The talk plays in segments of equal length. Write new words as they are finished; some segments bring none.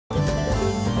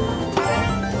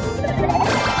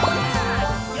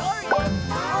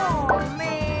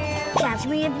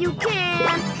You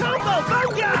can! Combo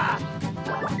Panda!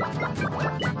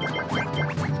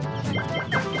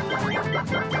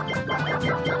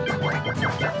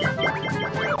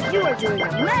 You are doing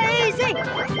amazing!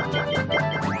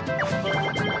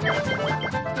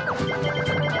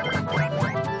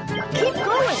 Keep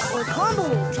going or Combo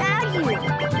will tag you.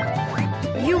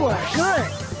 You are good.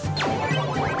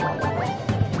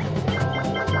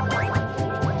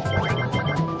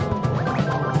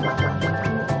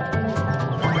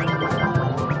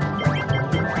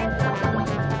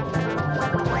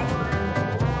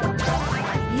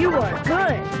 You are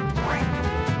good.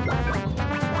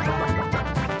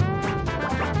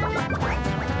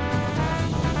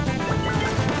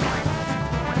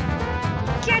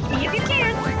 Catch me if you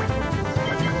can.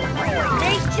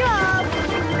 Great job.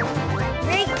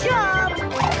 Great job.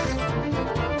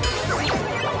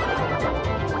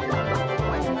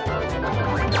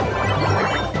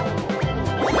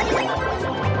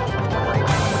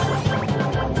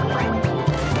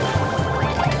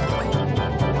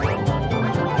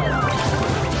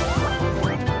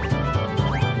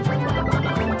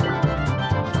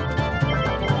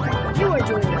 You are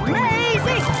doing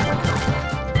amazing.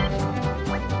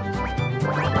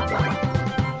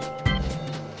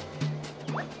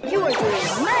 You are doing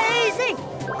amazing.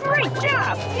 Great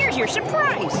job. Here's your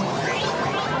surprise.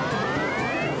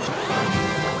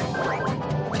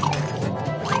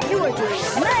 You are doing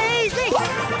amazing.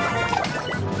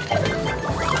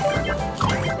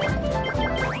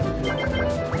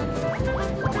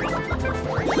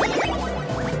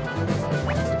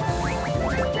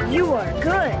 You are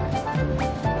good.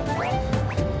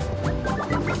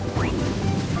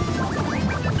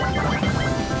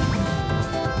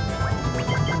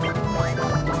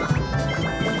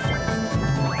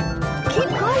 Keep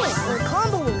going or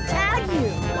Combo will tag you.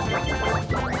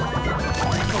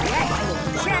 Correct.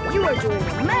 Check. You are doing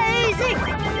amazing.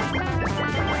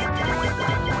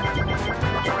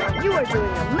 You are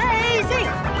doing amazing.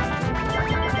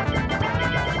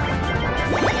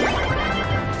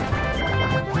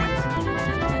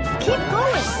 Keep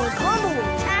going or Combo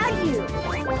will tag you.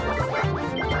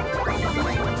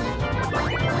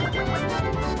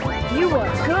 You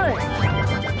are good.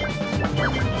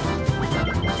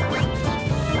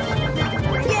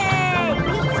 Yay!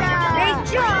 Pizza! Great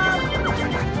job!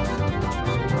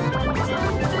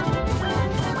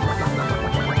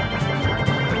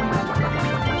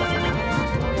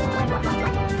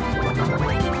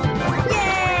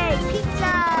 Yay!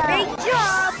 Pizza! Great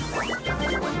job!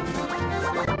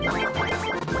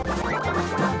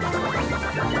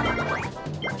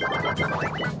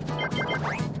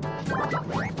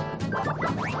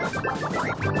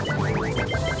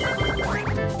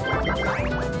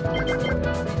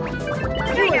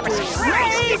 You have a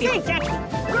surprise if you can catch me.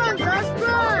 Run, Gus,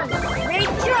 run!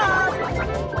 Great job!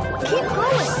 Keep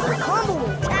going, the Combo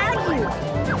will tag you.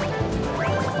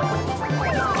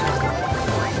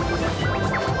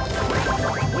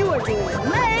 You are doing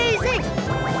amazing!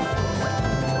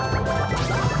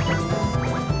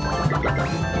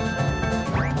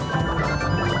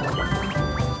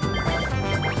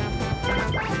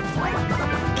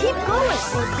 Keep going,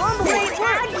 the Combo will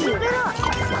tag you. Keep it up!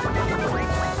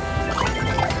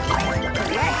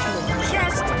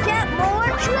 Just to get more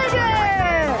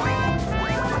treasure!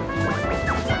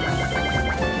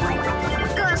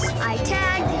 Gus, I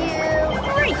tagged you.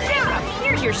 Great job.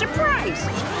 Here's your surprise.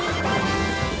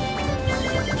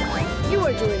 You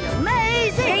are doing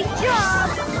amazing! Great job!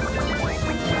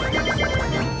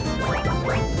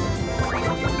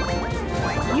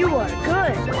 You are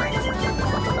good.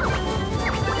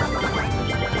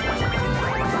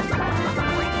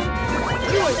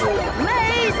 You are doing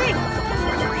amazing!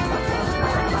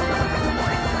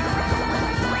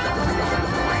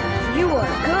 You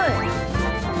are good.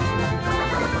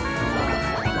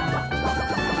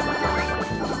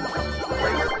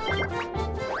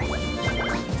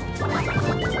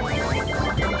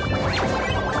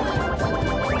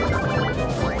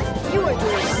 You are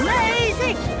doing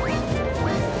amazing!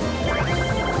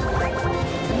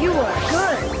 You are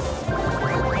good.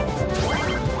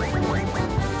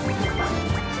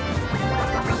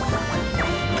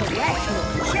 Collect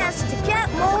more chests to get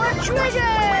more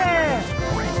treasure!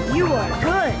 You are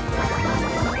good.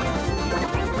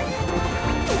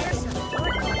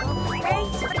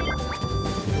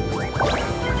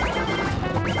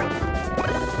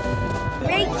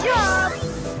 Great job!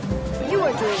 You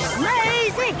are doing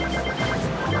amazing!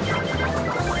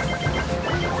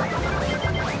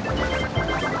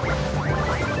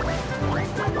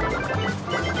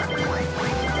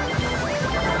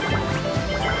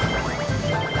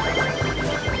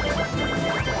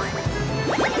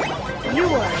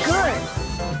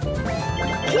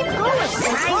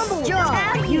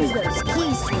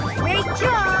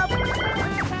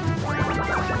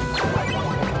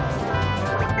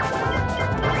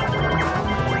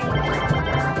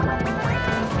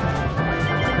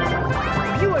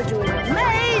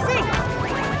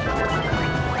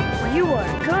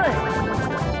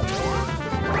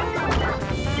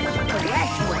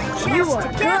 You are to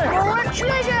get more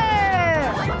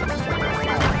treasure!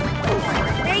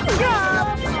 Great job!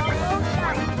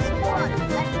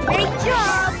 Great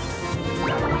job!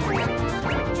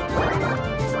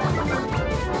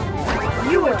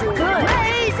 You are doing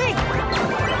amazing!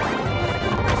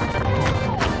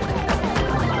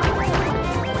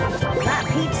 That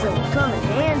pizza will come in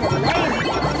handy later.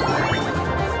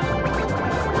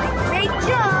 Great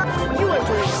job! You are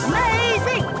doing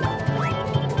amazing!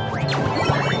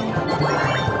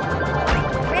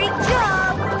 Great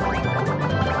job!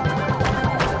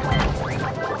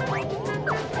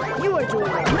 You are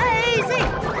doing amazing!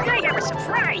 I have a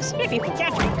surprise if you can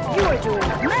catch me. You are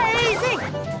doing amazing!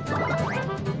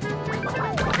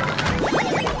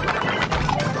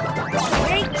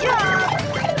 Great job!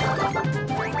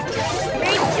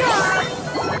 Great job!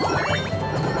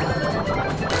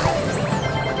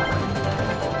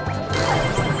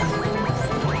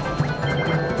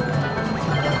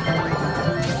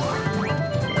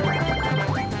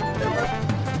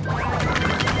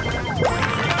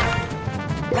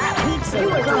 That pizza is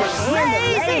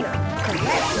amazing!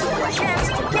 Collect your chance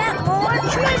to get more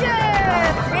treasure!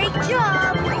 Great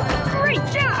job! Great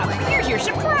job! Here's your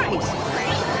surprise.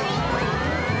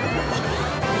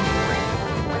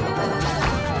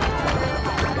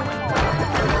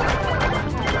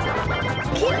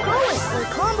 Keep going, or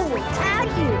Combo will tag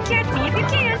you! Catch me if you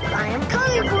can. I am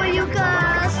coming for you,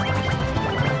 Gus!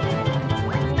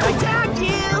 I tagged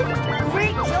you.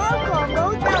 Great job, Combo!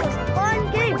 That was a fun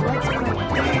game! Let's play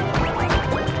again!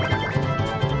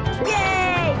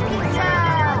 Yay! Pizza!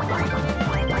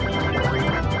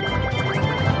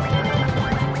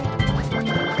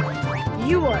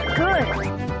 You are good!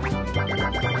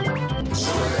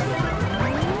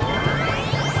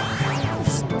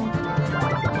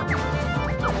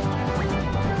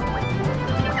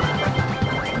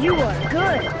 You are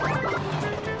good!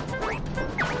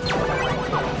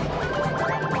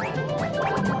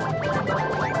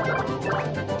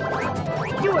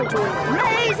 You are doing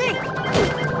amazing!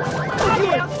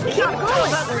 Good. Keep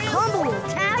going, or Combo will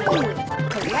tag you!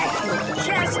 Collect your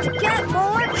chest to get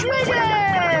more treasure!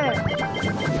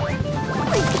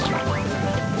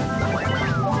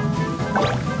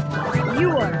 You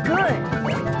are good!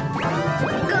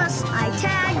 Gus, I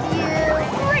tagged you!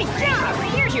 Great job.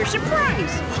 Here's your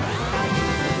surprise.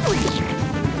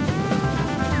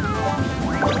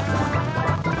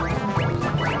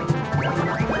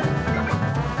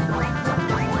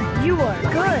 You are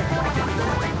good!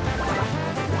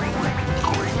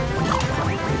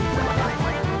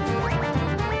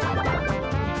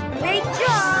 Great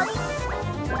job!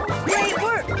 Great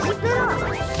work! Keep it up!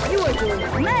 You are doing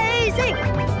amazing!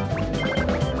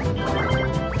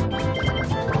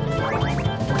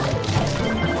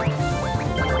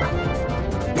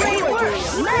 Great work!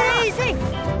 Amazing!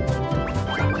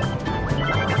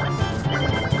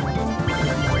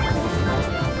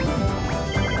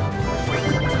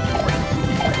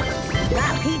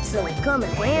 That pizza will come in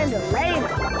handy later.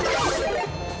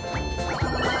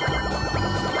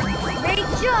 Great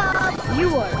job! You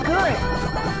are good!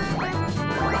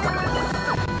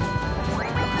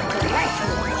 Collect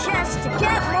your chest to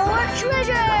get more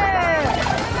treasure!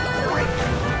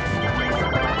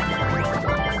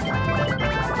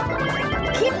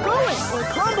 Keep going, or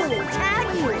Combo will tag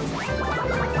you!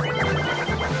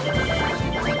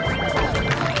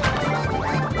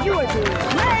 You are doing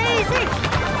amazing!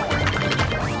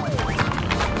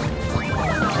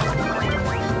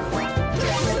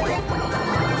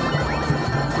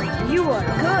 You are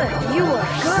good! You are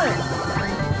good!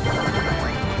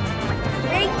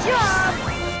 Great job!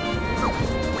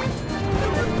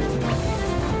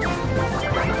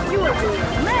 You are doing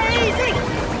amazing!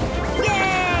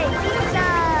 Yay! Pizza!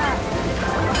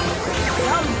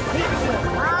 Yum pizza!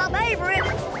 My favorite!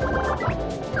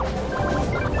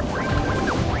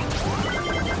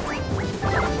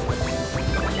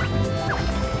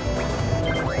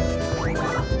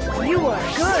 You are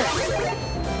good!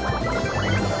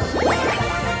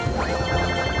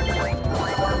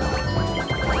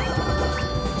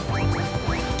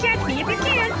 Catch me if you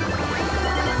can.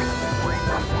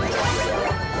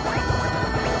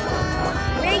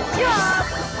 Great job!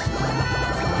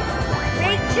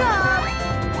 Great job!